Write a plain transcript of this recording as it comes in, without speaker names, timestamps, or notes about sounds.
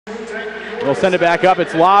We'll send it back up.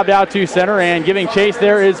 It's lobbed out to center, and giving chase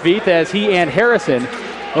there is Vieth as he and Harrison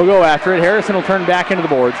will go after it. Harrison will turn back into the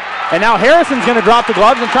boards. And now Harrison's going to drop the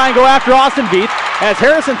gloves and try and go after Austin Vieth as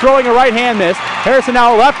Harrison throwing a right hand miss. Harrison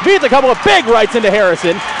now left. Vieth a couple of big rights into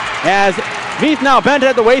Harrison as Vieth now bent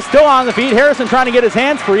at the waist, still on the feet. Harrison trying to get his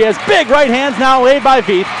hands free as big right hands now laid by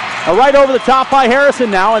Vieth. A right over the top by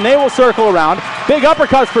Harrison now, and they will circle around. Big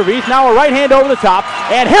uppercuts for Vieth. Now a right hand over the top,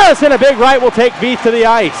 and Harrison, a big right, will take Vieth to the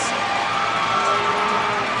ice.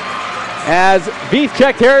 As Vieth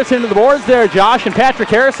checked Harrison to the boards there, Josh, and Patrick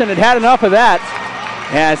Harrison had had enough of that.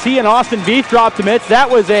 As he and Austin Vieth dropped to mitts. That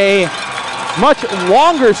was a much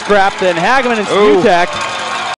longer scrap than Hageman and Smutek.